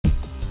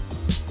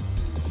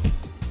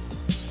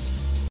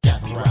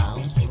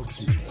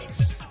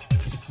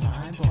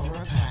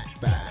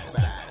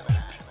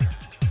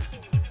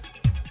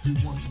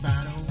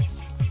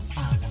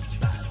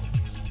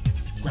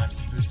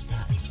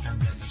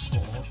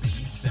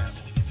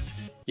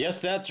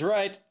Yes, that's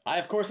right. I,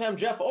 of course, am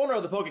Jeff, owner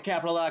of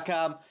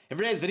thepokecapital.com. In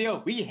today's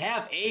video, we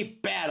have a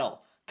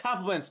battle.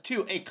 Compliments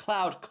to a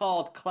cloud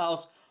called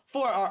Klaus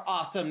for our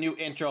awesome new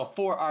intro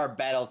for our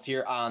battles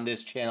here on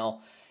this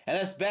channel. And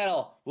this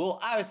battle will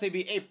obviously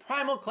be a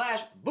Primal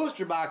Clash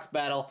Booster Box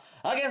battle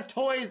against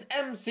Toys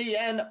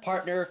MCN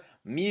partner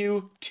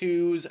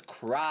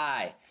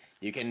Mewtwoskrai.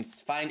 You can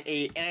find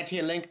a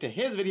annotated link to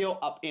his video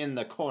up in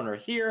the corner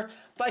here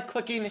by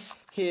clicking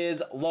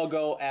his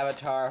logo,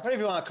 avatar,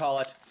 whatever you want to call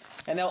it.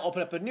 And that'll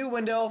open up a new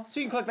window,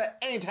 so you can click that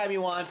anytime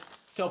you want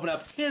to open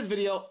up his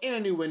video in a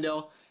new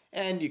window.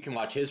 And you can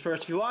watch his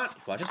first if you want.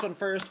 If you watch this one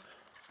first,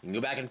 you can go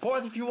back and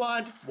forth if you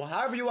want. Well,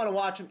 however you want to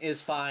watch them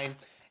is fine.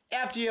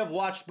 After you have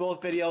watched both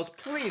videos,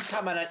 please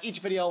comment on each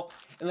video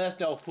and let us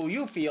know who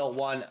you feel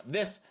won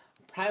this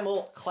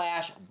Primal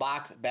Clash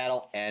box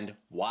battle and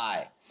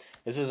why.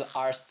 This is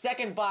our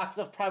second box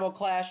of Primal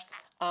Clash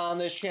on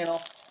this channel.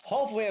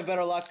 Hopefully we have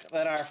better luck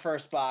than our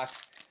first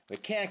box. We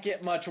can't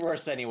get much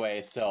worse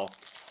anyway, so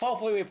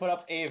hopefully we put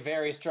up a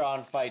very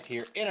strong fight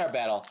here in our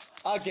battle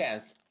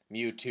against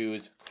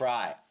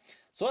Mewtwoskrai.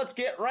 So let's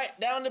get right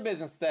down to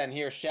business then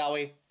here, shall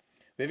we?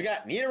 We've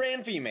got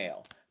Nidoran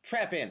Female,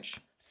 Trapinch,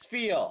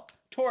 Spheal,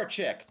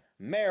 Torchic,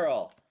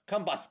 Meryl,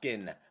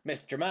 Combuskin,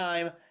 Mr.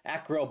 Mime,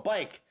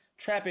 Acrobike,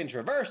 Trapinch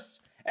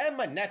Reverse, and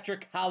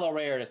Manectric Holo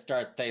Rare to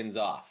start things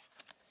off.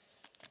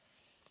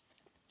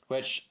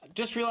 Which,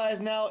 just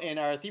realized now in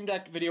our theme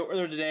deck video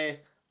earlier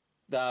today,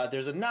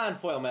 there's a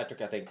non-foil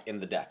Manectric, I think, in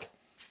the deck,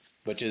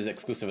 which is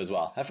exclusive as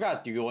well. I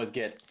forgot you always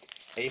get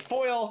a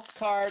foil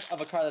card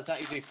of a card that's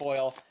not usually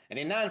foil, and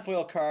a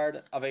non-foil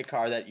card of a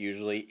card that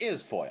usually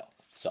is foil.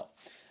 So,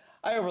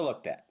 I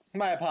overlooked that.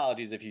 My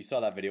apologies if you saw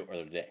that video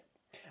earlier today.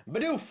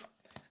 Bidoof,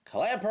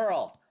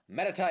 Clamperl,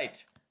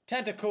 Metatite,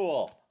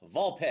 Tentacool,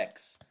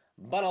 Vulpix,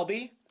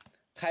 Bunnelby,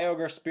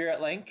 Kyogre Spirit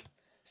Link,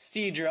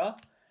 Seadra,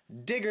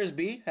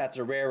 Diggersby, that's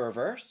a rare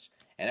reverse,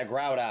 and a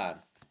Groudon.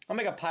 I'll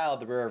make a pile of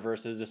the rare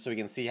reverses just so we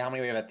can see how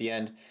many we have at the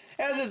end.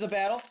 As is the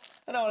battle,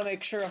 and I want to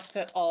make sure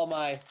that all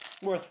my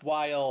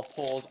worthwhile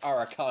pulls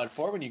are accounted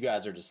for when you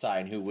guys are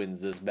deciding who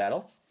wins this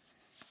battle.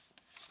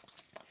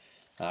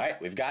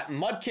 Alright, we've got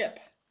Mudkip,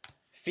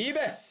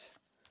 Phoebus,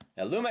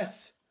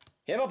 Illumis,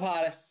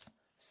 Hippopotas,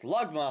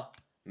 Slugma,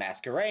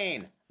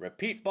 Masquerain,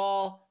 Repeat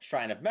Ball,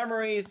 Shrine of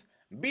Memories,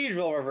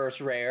 Beedrill Reverse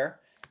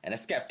Rare, and a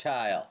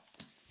Sceptile.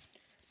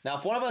 Now,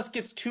 if one of us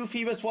gets 2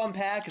 Phoebus 1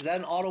 pack, is that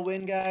an auto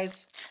win,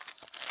 guys?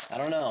 I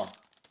don't know. What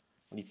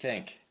do you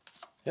think?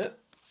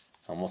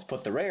 Almost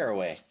put the rare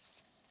away.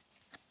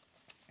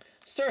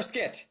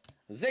 Surskit,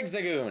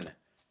 Zigzagoon,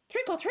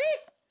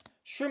 Trinkle-Treat,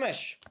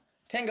 Shroomish,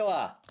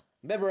 Tangela,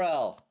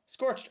 Bibarel,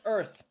 Scorched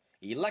Earth,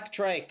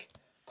 Electrike,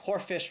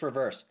 Corphish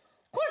Reverse.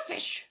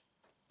 Corphish!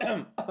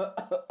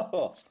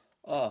 Oh,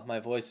 my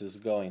voice is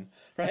going.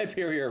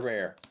 Rhyperior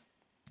Rare.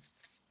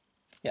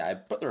 Yeah, I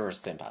put the reverse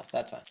in the same pile.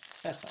 That's fine.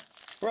 That's fine.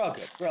 We're all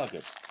good. We're all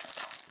good.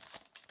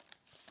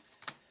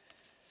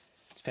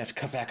 Just have to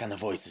cut back on the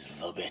voices a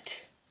little bit.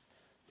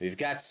 We've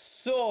got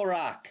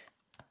Solrock,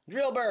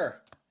 Drillbur,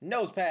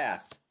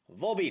 Nosepass,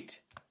 Volbeat,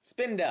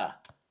 Spinda,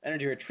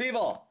 Energy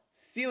Retrieval,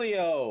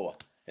 Celio,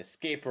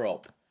 Escape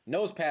Rope,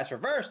 Nosepass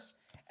Reverse,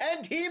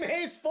 and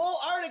Teammates Full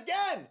Art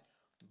again!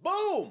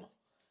 Boom!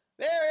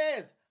 There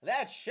is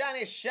that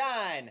shiny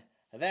shine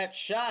that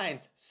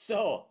shines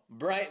so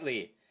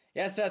brightly.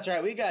 Yes, that's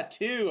right, we got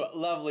 2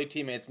 lovely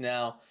teammates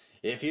now.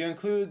 If you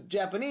include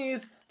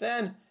Japanese,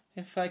 then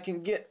if I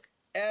can get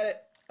at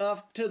it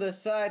off to the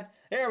side,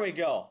 there we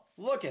go.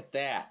 Look at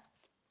that.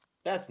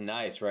 That's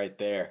nice right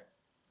there.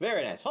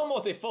 Very nice.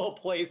 Almost a full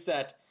play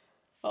set,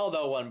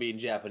 although one being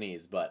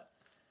Japanese, but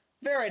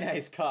very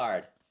nice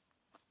card.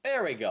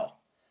 There we go.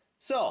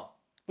 So,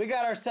 we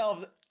got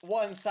ourselves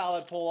 1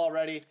 solid pull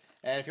already,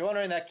 and if you're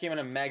wondering, that came in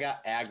a Mega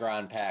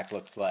Aggron pack,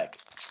 looks like.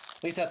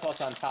 At least that's what's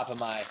on top of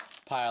my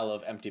pile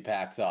of empty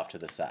packs off to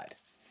the side.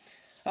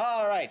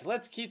 Alright,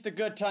 let's keep the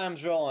good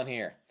times rolling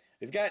here.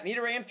 We've got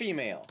Nidoran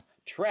Female,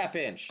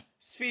 Trapinch,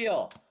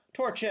 Spheal,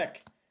 Torchic,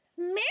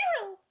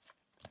 Meryl,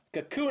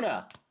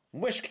 Kakuna,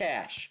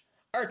 Wishcash,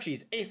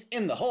 Archie's Ace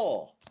in the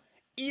Hole,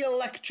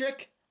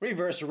 Electric,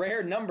 Reverse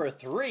Rare number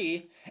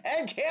 3,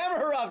 and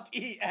Camerupt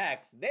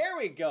EX. There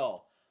we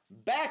go.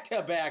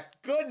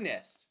 Back-to-back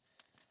goodness.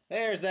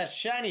 There's that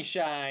shiny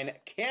shine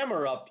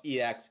Camerupt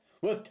EX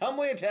with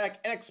Tumbling Attack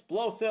and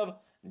Explosive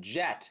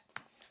Jet.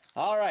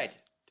 Alright,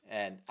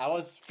 and I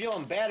was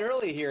feeling bad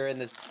early here in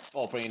this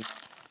opening.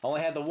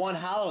 Only had the 1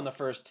 holo in the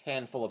first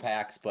handful of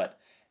packs, but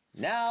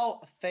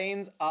now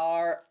things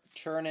are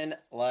turning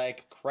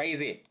like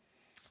crazy.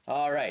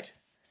 Alright,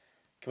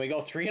 can we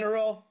go 3 in a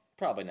row?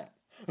 Probably not.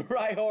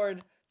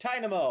 Rhyhorn,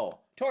 Tynamo,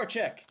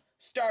 Torchic,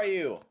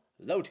 Staryu,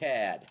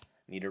 Lotad,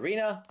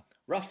 Nidorina,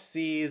 Rough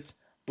Seas,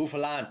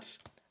 Bouffalant,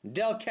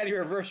 Delcatty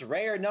Reverse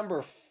Rare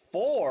number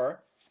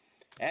 4,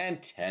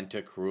 and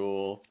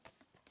Tentacruel.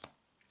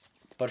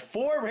 But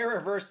 4 rare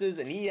reverses,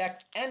 an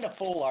EX, and a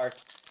full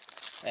art,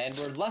 and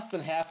we're less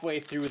than halfway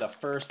through the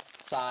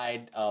first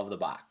side of the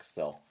box,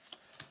 so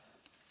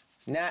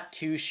not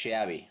too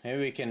shabby.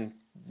 Maybe we can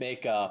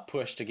make a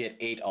push to get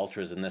 8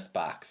 ultras in this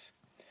box.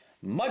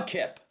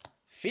 Mudkip,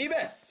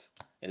 Phoebus,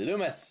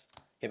 Illumis,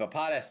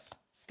 Hippopotas,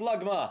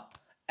 Slugma,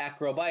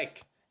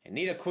 Acrobike,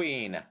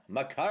 Nidoqueen,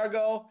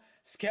 Macargo,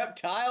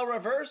 Skeptile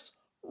Reverse,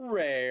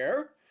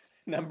 Rare,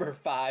 number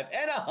 5,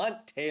 and a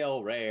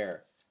Huntail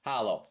Rare.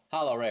 Hollow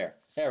Rare.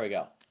 There we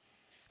go.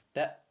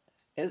 That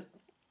is,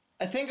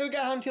 I think we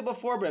got Huntail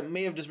before, but it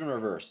may have just been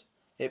reverse.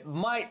 It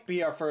might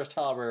be our first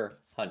Hollow Rare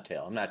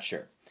Huntail, I'm not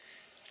sure.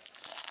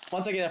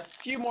 Once I get a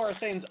few more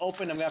things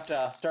open, I'm going to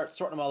have to start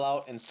sorting them all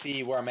out and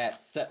see where I'm at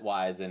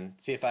set-wise and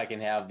see if I can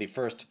have the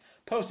first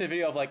posted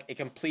video of like a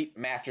complete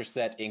master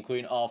set,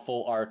 including all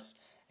full arts.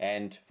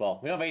 And,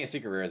 well, we don't have any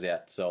secret rares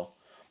yet, so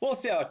we'll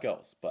see how it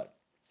goes. But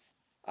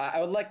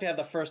I would like to have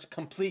the first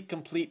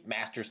complete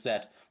master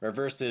set,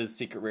 reverses,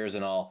 secret rares,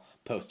 and all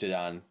posted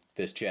on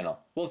this channel.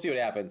 We'll see what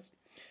happens.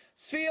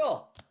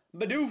 Spheal,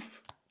 Bidoof,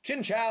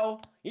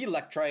 Chinchou,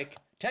 Electrike,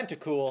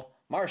 Tentacool,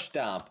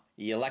 Marshtomp,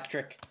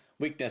 Electric,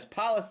 Weakness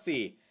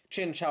Policy,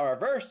 Chinchou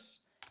Reverse,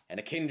 and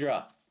a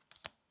Kindra.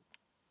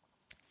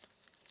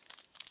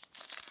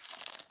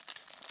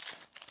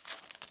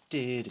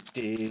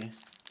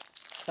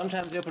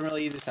 Sometimes they open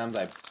really easy,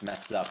 sometimes I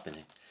mess up and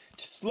it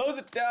just slows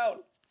it down.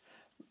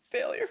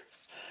 Failure.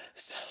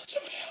 Such a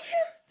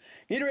failure.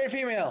 Nidoran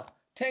Female,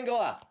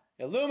 Tangela,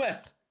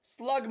 Illumis,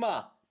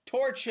 Slugma,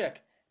 Torchic,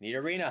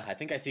 Nidorina, I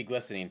think I see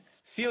Glistening,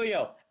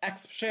 Celio,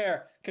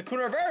 Expshare, Cocoon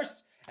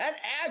Reverse, and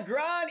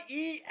Aggron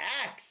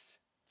EX.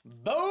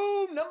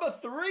 Boom, number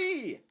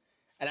 3.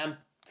 And I'm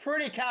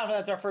pretty confident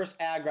that's our first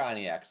Aggron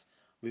EX.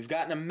 We've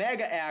gotten a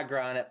Mega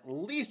Aggron at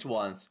least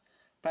once,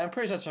 but I'm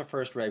pretty sure that's our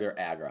first regular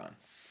Aggron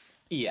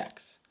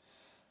EX.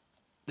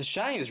 The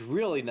shiny is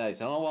really nice.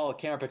 I don't know how well the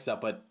camera picks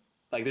up, but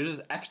like there's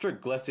just extra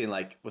glistening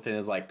like within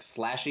his like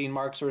slashing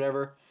marks or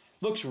whatever.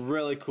 Looks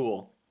really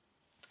cool.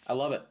 I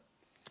love it.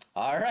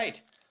 All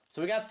right,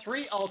 so we got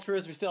 3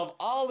 ultras. We still have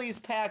all these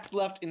packs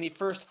left in the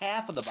first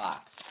half of the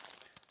box.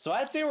 So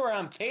I'd say we're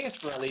on pace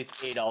for at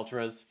least 8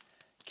 ultras.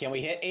 Can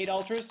we hit 8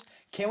 ultras?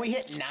 Can we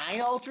hit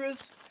 9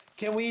 ultras?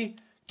 Can we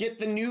get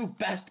the new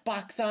best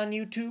box on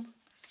YouTube?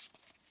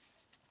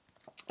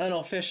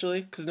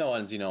 Unofficially, because no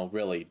one's,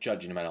 really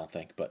judging him, I don't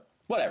think, but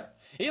whatever.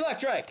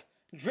 Electrike,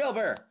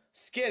 Drillbur,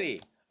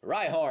 Skitty,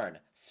 Rhyhorn,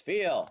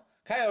 Spheal,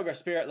 Kyogre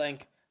Spirit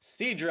Link,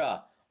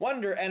 Seadra,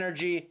 Wonder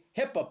Energy,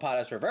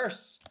 Hippopotas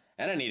Reverse,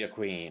 and a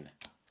Nidoqueen.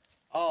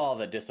 All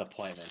the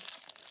disappointment.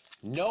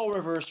 No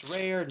reverse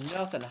rare,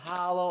 nothing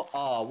hollow.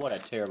 Oh, what a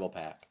terrible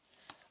pack.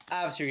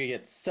 Obviously, you're going to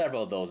get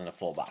several of those in a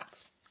full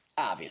box.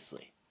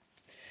 Obviously.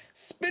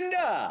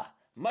 Spinda,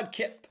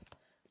 Mudkip,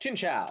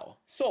 Chinchou,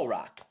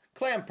 Solrock,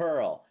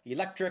 Clamperl,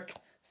 Electric,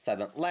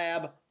 Silent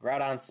Lab,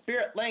 Groudon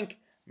Spirit Link,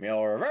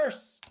 Meow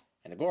Reverse,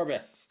 and a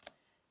Gorbis.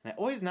 And I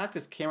always knock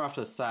this camera off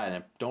to the side,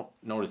 and I don't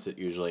notice it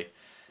usually.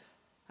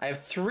 I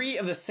have 3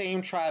 of the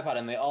same tripod,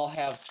 and they all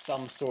have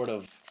some sort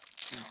of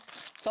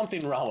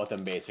something wrong with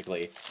them,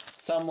 basically.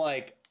 Some,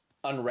 like,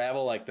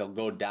 unravel, like they'll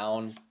go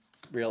down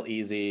real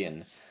easy,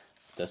 and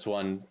this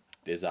one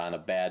is on a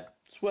bad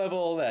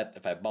swivel that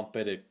if I bump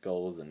it, it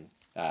goes, and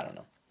I don't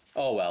know.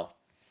 Oh, well.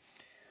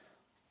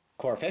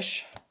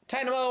 Corphish,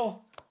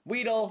 Tynamo,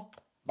 Weedle,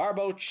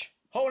 Barboach,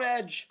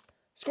 Honedge,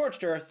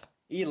 Scorched Earth,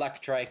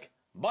 Electrike,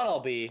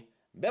 Bunnelby,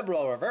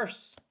 Bibarel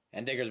Reverse,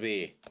 and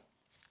Diggersby.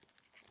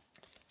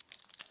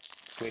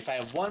 Can we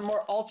find one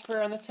more ultra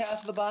rare on this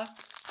half of the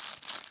box?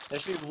 There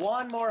should be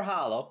one more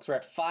hollow, because we're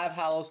at 5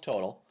 hollows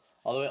total.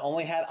 Although we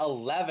only had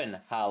 11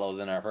 hollows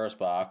in our first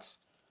box.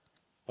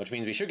 Which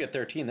means we should get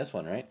 13 this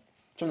one, right?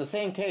 It's from the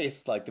same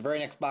case, like the very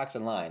next box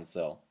in line,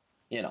 so,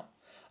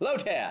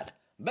 Lotad,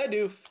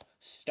 Bidoof,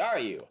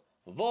 Staryu,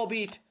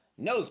 Volbeat,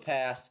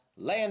 Nosepass,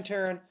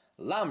 Lantern,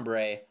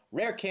 Lombre,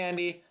 Rare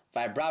Candy,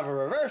 Vibrava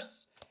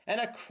Reverse,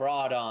 and a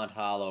Crawdaunt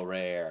Hollow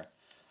Rare.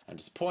 I'm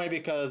disappointed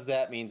because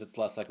that means it's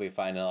less likely to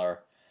find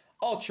another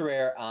Ultra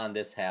Rare on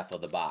this half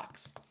of the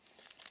box.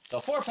 So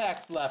 4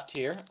 packs left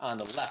here on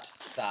the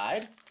left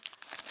side.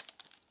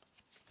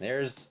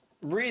 There's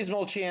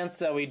reasonable chance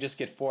that we just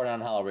get 4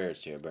 non-hollow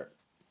rares here, but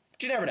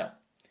you never know.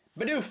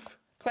 Bidoof,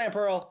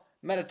 Clamperl,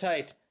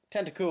 Metatite,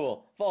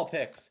 Tentacool,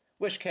 Vulpix,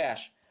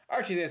 Wishcash,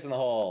 Archie's in the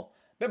Hole,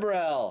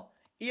 Bibarel,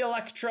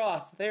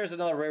 Electros, there's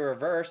another rare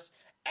reverse,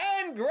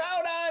 and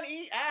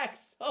Groudon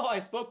EX! Oh, I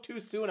spoke too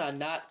soon on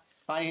not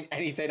finding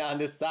anything on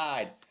this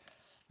side.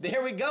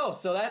 There we go,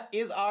 so that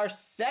is our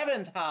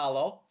 7th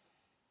hollow.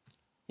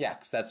 Yeah,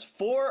 because that's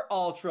 4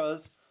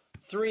 ultras,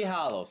 3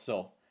 hollows,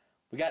 so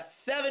we got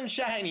 7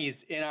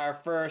 shinies in our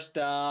first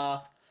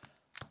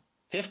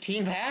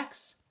 15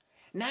 packs.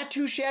 Not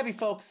too shabby,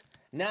 folks.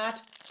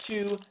 Not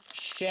too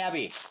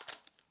shabby.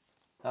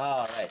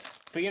 Alright.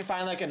 If we can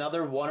find like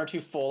another 1 or 2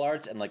 full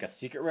arts and like a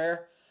secret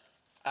rare,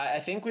 I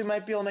think we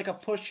might be able to make a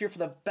push here for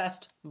the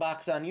best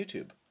box on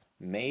YouTube.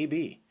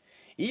 Maybe.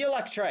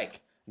 Electrike,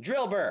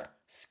 Drillbur,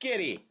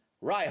 Skitty,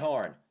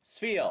 Rhyhorn,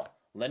 Spheal,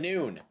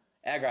 Lanoon,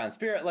 Aggron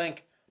Spirit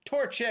Link,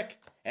 Torchic,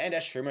 and a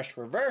Shroomish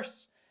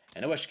Reverse,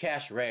 and a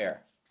Wishcash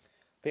Rare.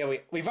 But yeah,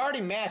 we've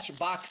already matched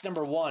box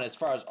number 1 as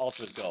far as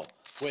ultras go,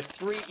 with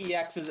 3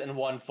 EXs and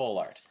 1 full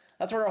art.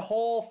 That's what our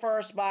whole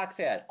first box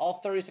had.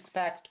 All 36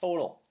 packs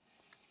total.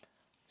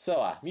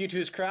 So,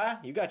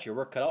 Mewtwoskrai, you got your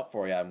work cut out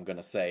for you, I'm going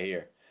to say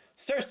here.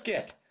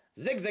 Surskit,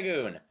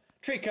 Zigzagoon,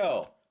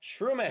 Trico,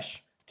 Shroomish,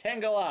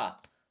 Tangela,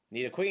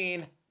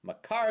 Nidoqueen,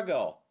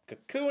 Magcargo,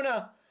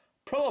 Kakuna,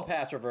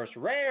 Probopass Reverse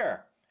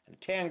Rare, and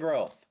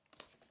Tangrowth.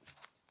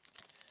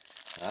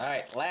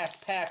 Alright,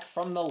 last pack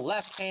from the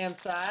left-hand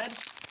side.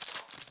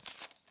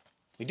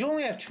 We do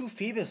only have 2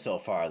 Phoebus so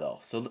far,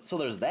 though, so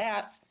there's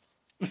that.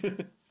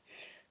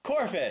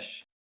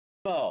 Corphish,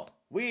 Mo,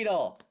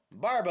 Weedle,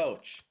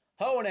 Barboach,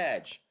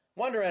 Honedge,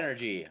 Wonder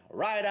Energy,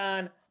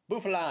 Rhydon,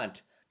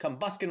 Bouffalant,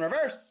 Combuskin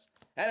Reverse,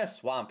 and a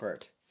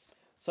Swampert.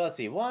 So let's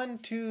see, 1,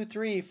 2,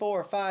 3,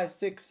 4, 5,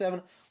 6,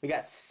 7. We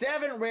got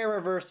 7 rare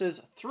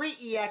reverses, 3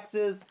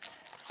 EXs,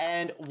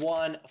 and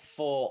 1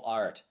 full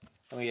art.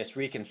 Let me just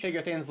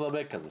reconfigure things a little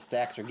bit because the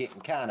stacks are getting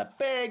kind of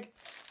big.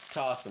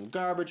 Toss some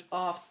garbage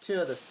off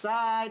to the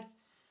side.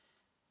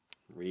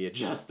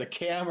 Readjust the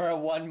camera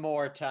one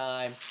more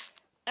time.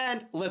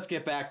 And let's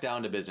get back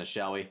down to business,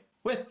 shall we?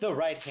 With the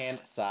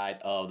right-hand side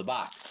of the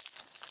box.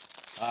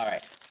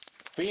 Alright.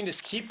 If we can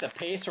just keep the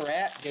pace we're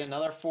at, get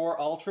another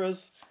 4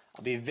 Ultras,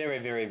 I'll be very,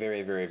 very,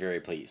 very, very, very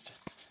pleased.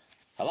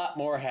 A lot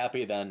more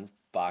happy than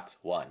box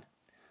 1.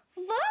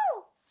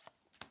 Whoa!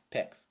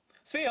 Picks.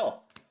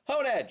 Spheal,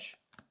 Honedge,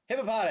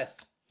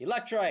 Hippopotas,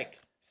 Electrike,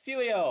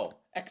 Celio,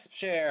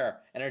 Expshare,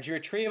 Energy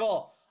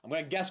Retrieval. I'm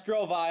going to guess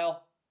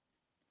Grovyle.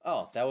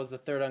 Oh, that was the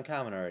 3rd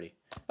uncommon already.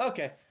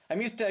 Okay,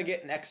 I'm used to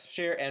getting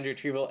Expshare, Energy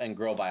Retrieval, and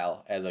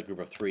Grovyle as a group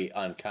of 3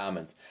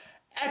 uncommons.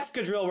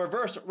 Excadrill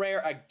Reverse Rare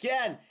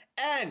again,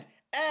 and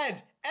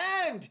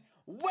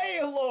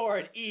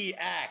Wailord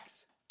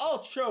EX.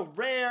 Ultra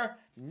Rare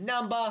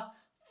number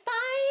 5.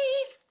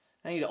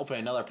 I need to open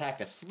another pack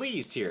of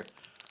sleeves here.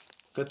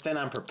 Good thing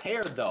I'm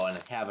prepared though and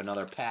have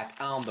another pack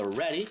on the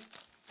ready.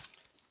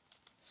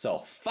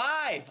 So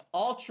 5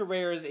 Ultra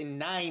Rares in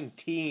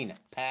 19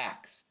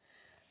 packs.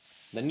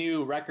 The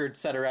new record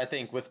setter, I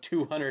think, with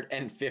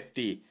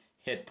 250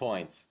 hit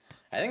points.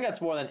 I think that's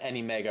more than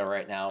any Mega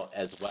right now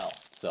as well.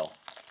 So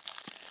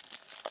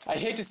I'd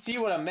hate to see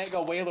what a Mega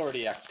Wailord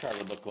EX card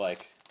would look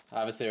like.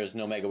 Obviously there's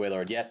no Mega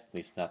Wailord yet, at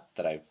least not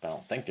that I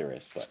don't think there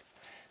is, but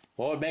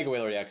what would Mega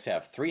Wailord EX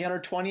have?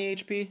 320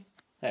 HP?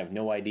 I have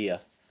no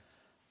idea.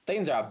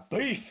 Things are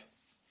beef!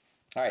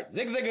 Alright,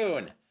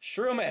 Zigzagoon,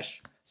 Shroomish,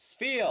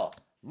 Spheal,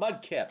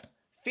 Mudkip,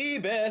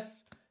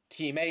 Phoebus,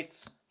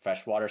 Teammates,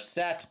 Freshwater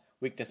Set,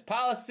 Weakness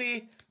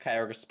Policy,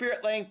 Kyogre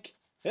Spirit Link,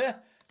 and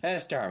a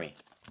Starmie.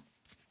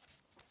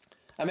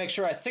 I make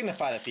sure I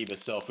signify the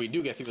Phoebus, so if we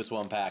do get Phoebus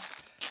 1 pack,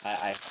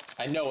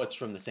 I know it's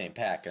from the same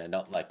pack, and I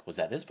don't like, was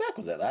that this pack?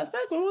 Was that last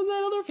pack? What was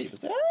that other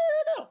Phoebus? I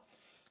don't know.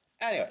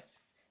 Anyways.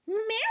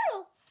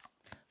 Meryl!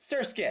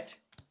 Surskit.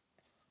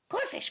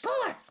 Corphish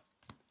Core!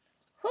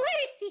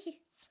 Horsey!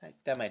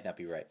 That might not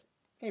be right.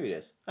 Maybe it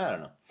is. I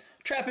don't know.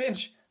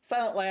 Trapinch,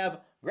 Silent Lab,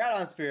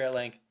 Groudon Spirit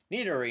Link,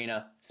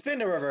 Nidorina,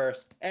 Spinda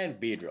Reverse, and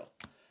Beedrill.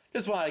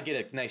 Just wanted to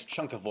get a nice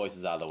chunk of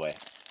voices out of the way.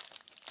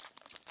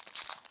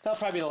 That'll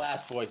probably be the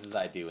last voices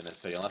I do in this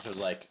video, unless there's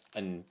like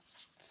a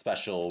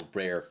special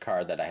rare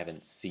card that I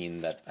haven't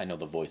seen that I know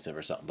the voice of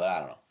or something, but I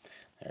don't know.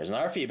 There's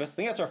another Phoebus. I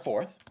think that's our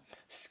 4th.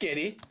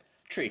 Skitty,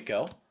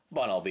 Trico,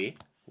 Bunnelby,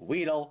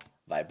 Weedle,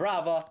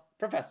 Vibrava,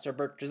 Professor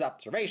Birch's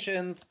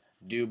Observations,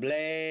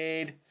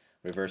 Doublade,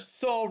 Reverse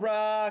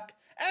Solrock,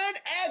 and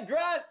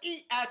Aggron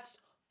EX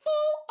Full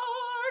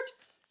Art!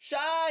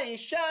 Shiny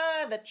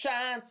shine that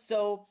shines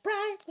so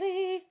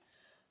brightly.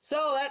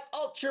 So that's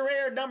Ultra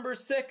Rare number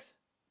 6,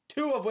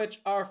 2 of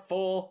which are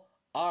full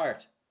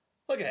art.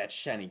 Look at that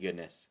shiny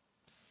goodness.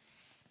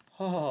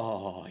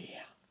 Oh,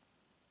 yeah.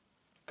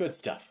 Good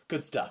stuff,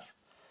 good stuff.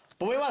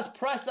 But we must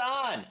press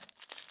on.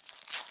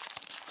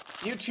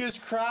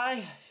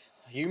 Mewtwoskrai,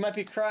 you might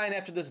be crying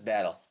after this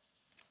battle.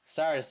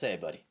 Sorry to say,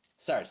 buddy.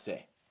 Sorry to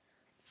say.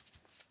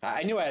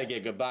 I knew I had to get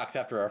a good box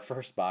after our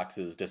first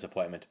box's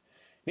disappointment.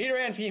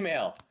 Nidoran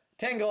Female,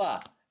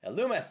 Tangela,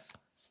 Illumis,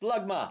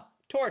 Slugma,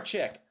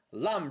 Torchic,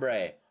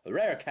 Lombre,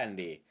 Rare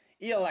Candy,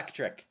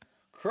 Electric,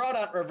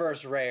 Crawdont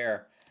Reverse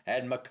Rare,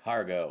 and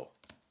Magcargo.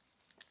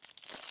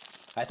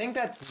 I think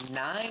that's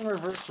 9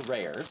 reverse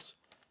rares.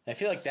 I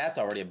feel like that's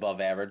already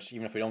above average,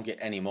 even if we don't get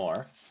any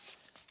more.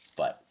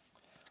 But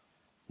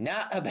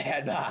not a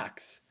bad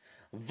box.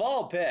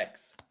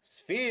 Vulpix,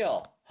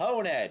 Spheal,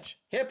 Honedge,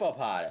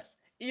 Hippopotas,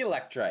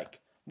 Electrike,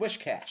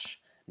 Wishcash,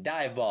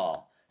 Dive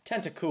Ball,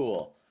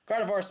 Tentacool,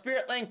 Gardevoir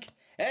Spirit Link,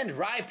 and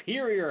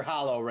Rhyperior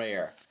Hollow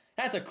Rare.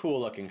 That's a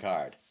cool looking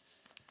card.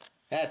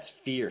 That's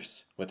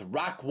fierce. With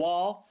Rock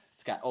Wall,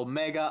 it's got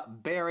Omega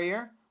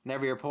Barrier.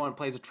 Whenever your opponent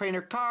plays a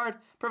trainer card,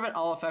 prevent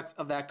all effects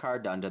of that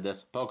card done to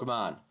this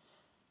Pokemon.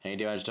 Any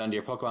damage done to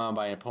your Pokemon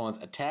by an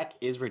opponent's attack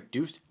is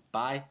reduced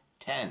by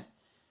 10.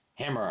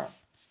 Hammer Arm.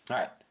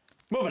 Alright,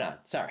 moving on.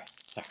 Sorry.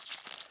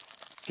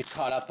 Get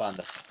caught up on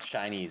the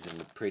shinies and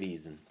the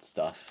pretties and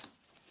stuff.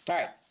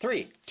 Alright,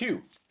 3,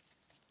 2,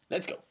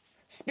 let's go.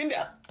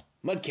 Spinda,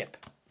 Mudkip,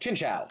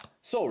 Chinchou,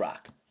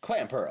 Solrock,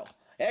 Clamperl,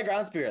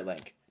 Aggron Spirit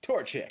Link,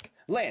 Torchic,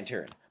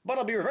 Lantern,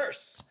 Buttlebee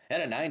Reverse,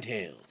 and a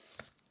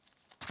Ninetales.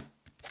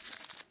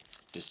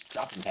 Just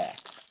dropping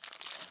packs.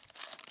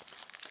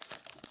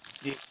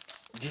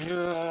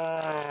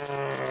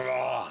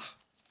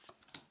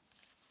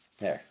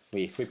 There,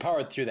 we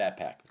powered through that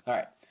pack.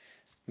 Alright.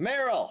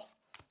 Meryl,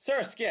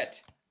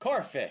 Surskit,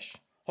 Corphish,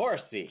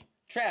 Horsey,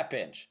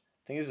 Trapinch.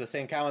 I think these are the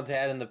same commons I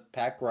had in the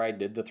pack where I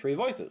did the 3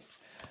 voices.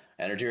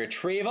 Energy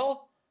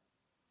Retrieval.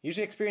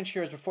 Usually experience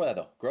heroes before that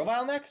though.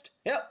 Grovyle next?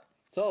 Yep.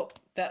 So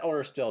that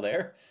order's still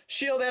there.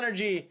 Shield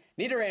Energy,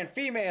 Nidoran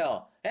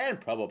Female, and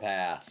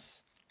Probopass.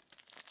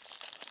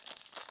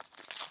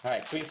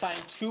 Alright, can we find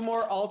 2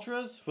 more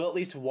Ultras? Will at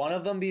least one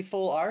of them be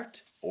full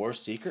art? Or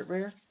secret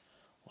rare?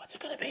 What's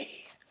it gonna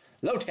be?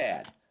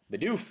 Lotad,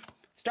 Bidoof,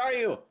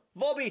 Staryu,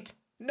 Volbeat,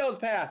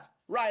 Nosepass,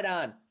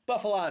 Rhydon,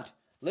 Buffalont,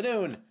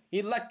 Lanoon,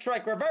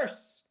 Electric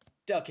Reverse,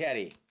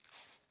 Delcatty.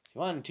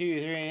 1, 2,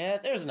 3, yeah,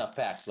 there's enough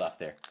packs left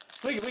there.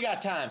 We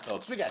got time,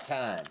 folks. We got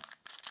time.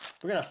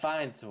 We're gonna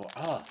find some more.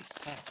 Oh, these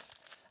packs.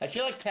 I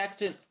feel like packs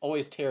didn't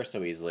always tear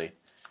so easily.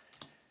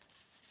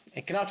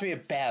 It can often be a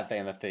bad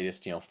thing that they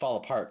just, fall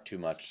apart too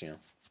much,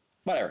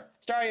 Whatever.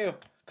 Staryu,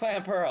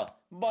 Clamperl,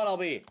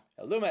 Bunnelby,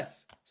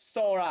 Loomis,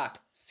 Solrock,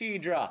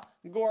 Seadra,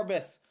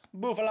 Gorbis,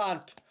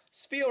 Buffalont,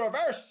 Spheal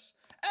Reverse,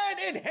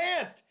 and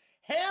Enhanced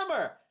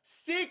Hammer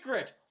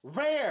Secret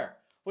Rare,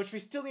 which we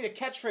still need a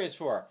catchphrase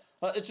for.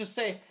 Let's just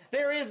say,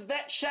 there is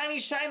that shiny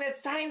shine that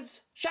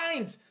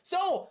shines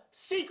so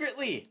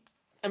secretly.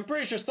 I'm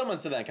pretty sure someone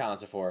said that in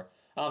comments before.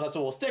 I don't know if that's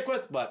what we'll stick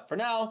with, but for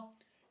now,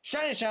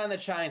 shiny shine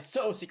that shines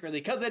so secretly,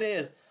 because it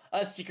is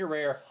a secret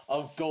rare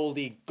of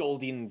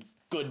golden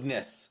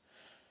goodness.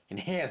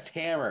 Enhanced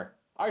Hammer.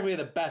 Arguably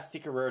the best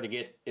secret rare to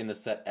get in the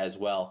set as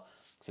well,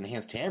 because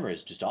Enhanced Hammer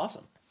is just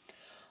awesome.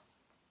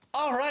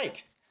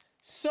 Alright,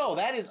 so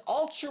that is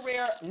Ultra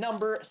Rare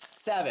number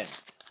 7.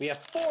 We have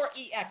 4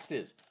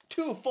 EXs,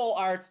 2 full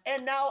arts,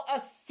 and now a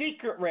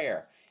secret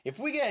rare. If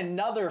we get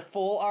another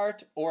full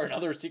art or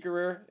another secret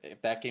rare,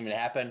 if that can even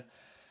happen,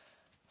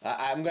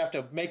 I'm going to have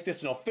to make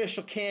this an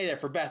official candidate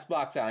for Best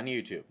Box on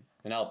YouTube.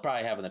 And I'll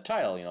probably have in the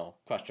title,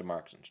 question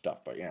marks and stuff,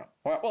 but,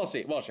 we'll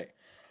see.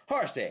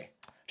 Horsey,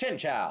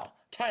 Chinchou,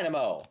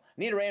 Tynamo,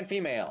 Nidoran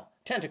Female,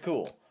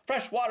 Tentacool,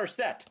 Freshwater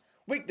Set,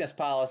 Weakness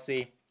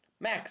Policy,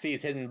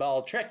 Maxie's Hidden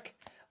Ball Trick,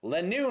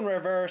 Lanoon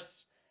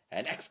Reverse,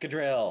 and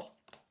Excadrill.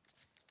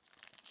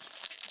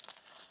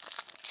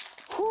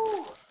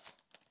 Whew.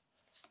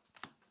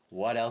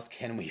 What else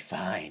can we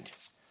find?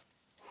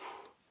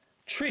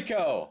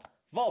 Trico,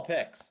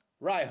 Vulpix,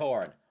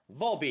 Rhyhorn,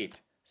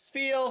 Volbeat,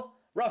 Spheal,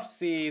 Rough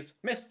Seas,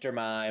 Mr.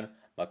 Mime,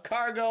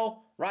 Macargo,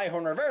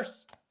 Rhyhorn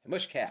Reverse, and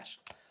Mushcash.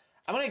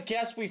 I'm gonna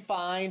guess we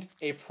find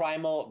a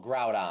Primal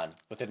Groudon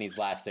within these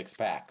last 6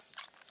 packs.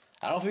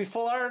 I don't know if it'll be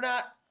full art or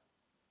not,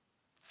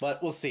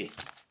 but we'll see.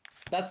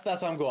 That's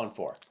what I'm going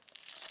for.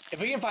 If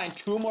we can find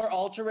 2 more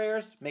Ultra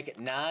Rares, make it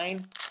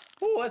 9.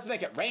 Ooh, let's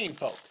make it rain,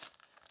 folks.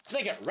 Let's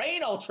make it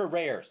rain Ultra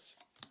Rares.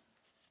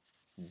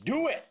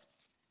 Do it.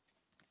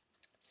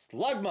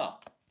 Slugma,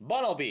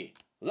 Bunnelby,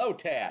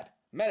 Lotad,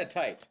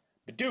 Meditite,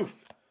 Bidoof,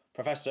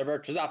 Professor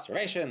Birch's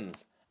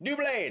Observations,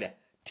 Doublade,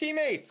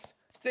 Teammates,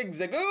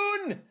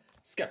 Zigzagoon,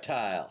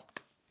 Sceptile.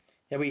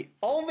 Yeah, we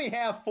only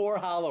have 4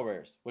 Holo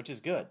Rares, which is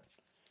good.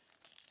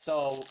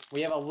 So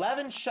we have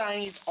 11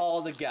 shinies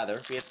all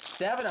together. We had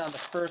 7 on the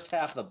first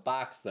half of the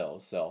box though,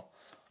 so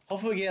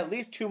hopefully we get at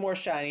least 2 more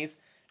shinies.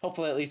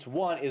 Hopefully at least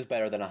 1 is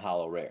better than a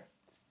Holo Rare.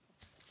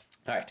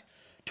 Alright.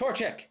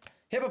 Torchic,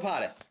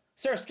 Hippopotas,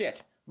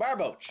 Surskit,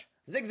 Barboach,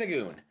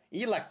 Zigzagoon,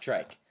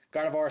 Electrike,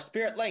 Gardevoir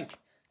Spirit Link,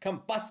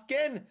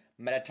 Combuskin,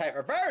 Meditite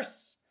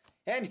Reverse,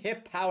 and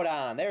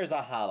Hippowdon. There's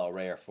a Holo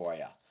Rare for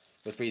you.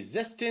 With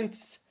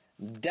Resistance,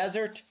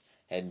 Desert,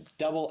 and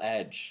Double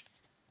Edge.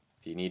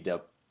 If you need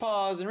to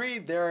pause and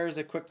read, there's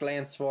a quick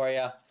glance for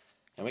you.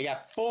 And we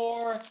got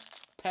 4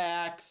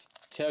 packs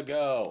to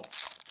go.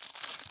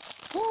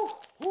 Woo,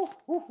 woo,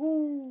 woo,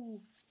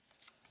 woo.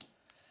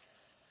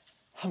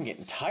 I'm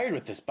getting tired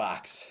with this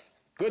box.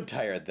 Good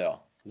tired, though.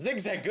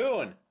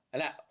 Zigzagoon,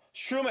 and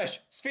Shroomish,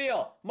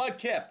 Spheal,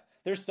 Mudkip.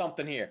 There's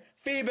something here.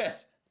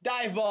 Phoebus,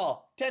 Dive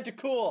Ball,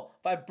 Tentacool,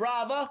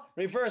 Vibrava,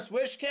 Reverse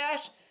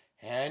Wishcash.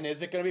 And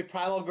is it going to be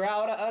Primal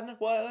Groudon?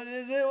 What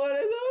is it? What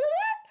is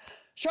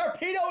it?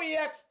 Sharpedo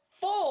EX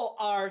Full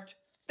Art.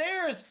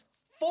 There's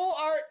full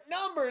art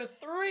number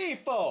 3,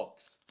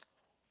 folks.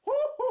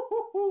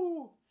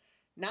 Woo-hoo-hoo-hoo.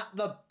 Not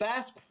the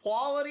best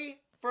quality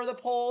for the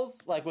pulls,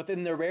 like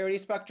within the rarity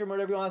spectrum,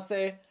 whatever you want to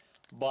say,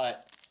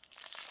 but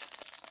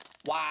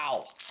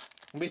wow.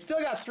 We still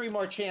got 3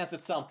 more chance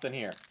at something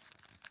here.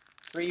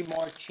 3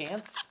 more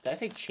chance? Did I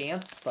say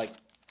chance? Like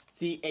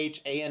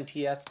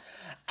C-H-A-N-T-S?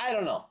 I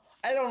don't know.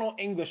 I don't know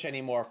English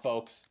anymore,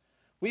 folks.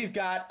 We've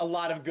got a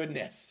lot of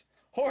goodness.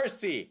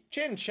 Horsey,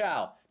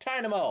 Chinchou,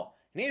 Tynamo,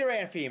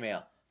 Nidoran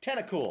Female,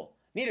 Tentacool,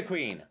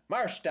 Nidoqueen,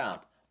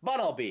 Marshtomp,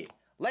 Bunnelby,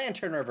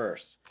 Lantern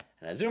Reverse,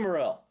 and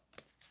Azumarill.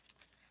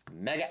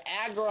 Mega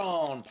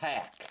Aggron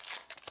pack.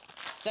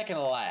 Second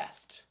to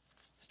last.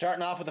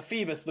 Starting off with a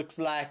Phoebus, looks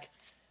like,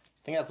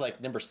 I think that's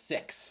like number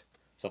 6.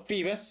 So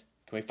Phoebus,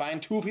 can we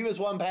find 2 Phoebus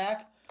 1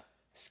 pack?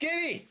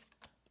 Skitty,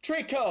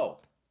 Trico,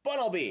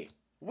 Bunnelby,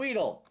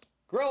 Weedle,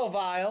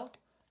 Grovyle,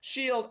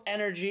 Shield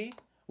Energy,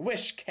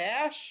 Wish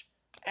Cash,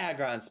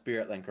 Aggron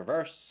Spirit Link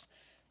Reverse,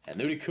 and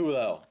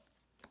Ludicolo.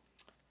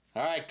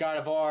 Alright,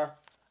 Gardevoir.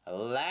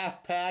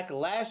 Last pack,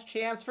 last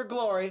chance for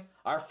glory.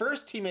 Our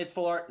first teammates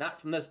full art, not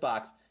from this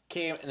box,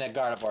 came in a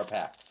Gardevoir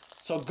pack.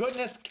 So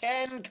goodness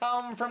can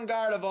come from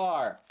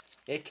Gardevoir.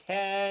 It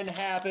can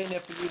happen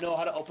if you know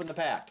how to open the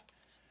pack.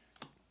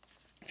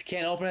 If you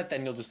can't open it,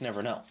 then you'll just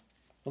never know.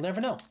 You'll never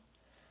know.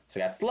 So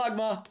we got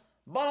Slugma,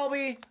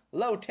 Bunnelby,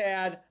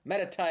 Lotad,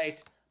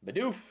 Metatite,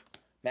 Bidoof,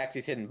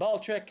 Maxie's Hidden Ball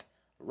Trick,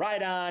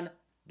 Rhydon,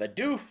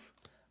 Bidoof,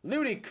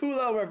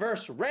 Ludicolo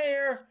Reverse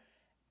Rare,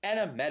 and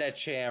a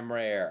Metacham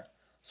Rare.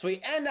 So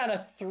we end on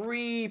a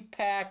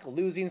 3-pack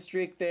losing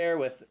streak there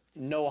with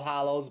no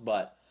holos,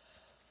 but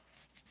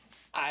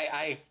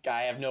I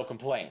have no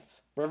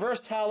complaints.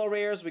 Reverse holo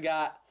rares, we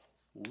got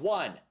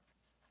 1,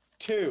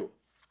 2,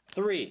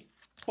 3,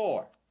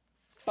 4,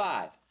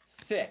 5,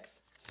 6,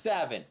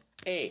 7,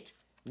 8,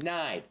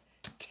 9,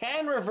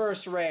 10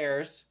 reverse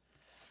rares.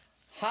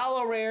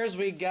 Holo rares,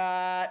 we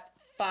got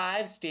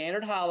 5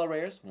 standard holo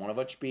rares, one of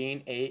which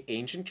being a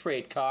ancient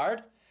trait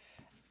card.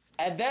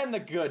 And then the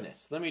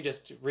goodness. Let me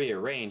just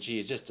rearrange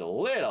these just a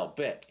little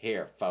bit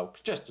here, folks.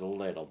 Just a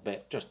little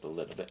bit. Just a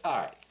little bit. All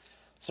right.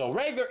 So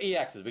regular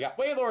EXs. We got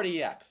Wailord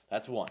EX.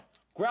 That's 1.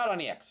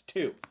 Groudon EX.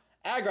 2.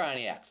 Aggron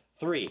EX.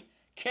 3.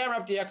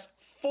 Camerupt EX.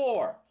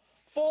 4.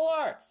 Full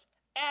Arts.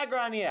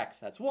 Aggron EX.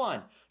 That's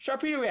 1.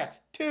 Sharpedo EX.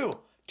 2.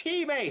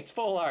 Teammates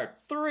Full Art.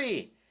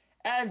 3.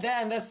 And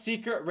then the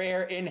secret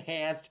rare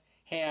Enhanced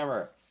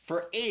Hammer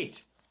for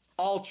 8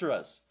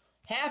 Ultras.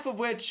 Half of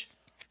which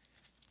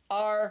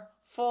are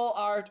full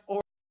art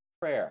or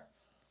rare.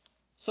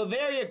 So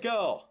there you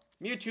go.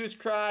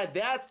 Mewtwoskrai,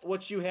 that's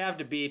what you have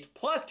to beat.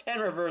 Plus 10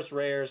 reverse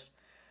rares.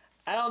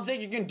 I don't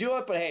think you can do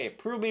it, but hey,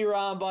 prove me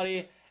wrong,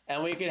 buddy.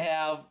 And we can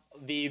have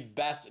the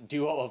best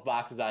duo of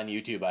boxes on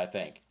YouTube, I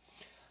think.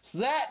 So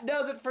that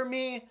does it for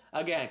me.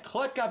 Again,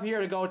 click up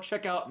here to go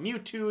check out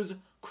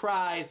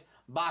Mewtwoskrai's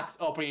box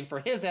opening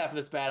for his half of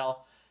this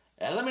battle.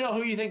 And let me know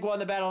who you think won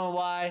the battle and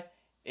why.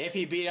 If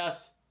he beat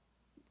us,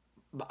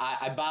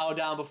 I bow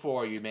down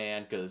before you,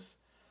 man, because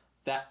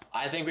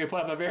I think we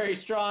put up a very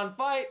strong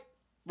fight,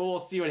 but we'll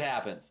see what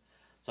happens.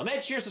 So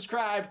make sure you're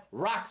subscribed,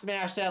 rock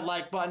smash that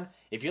like button.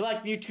 If you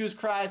like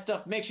Mewtwoskrai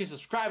stuff, make sure you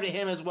subscribe to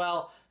him as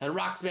well, and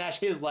rock smash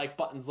his like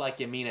buttons like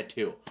you mean it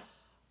too. You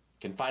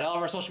can find all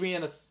of our social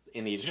media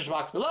in the description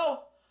box below.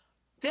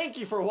 Thank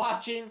you for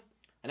watching,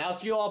 and I'll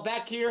see you all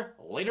back here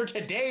later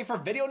today for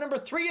video number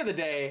 3 of the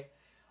day,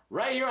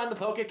 right here on the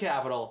Poke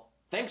Capital.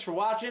 Thanks for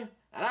watching,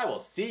 and I will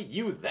see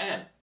you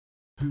then.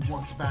 Who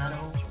wants a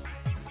battle?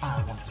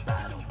 I want a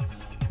battle.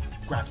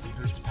 Grab some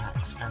booster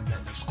packs and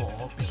let the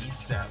score be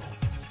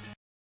settled.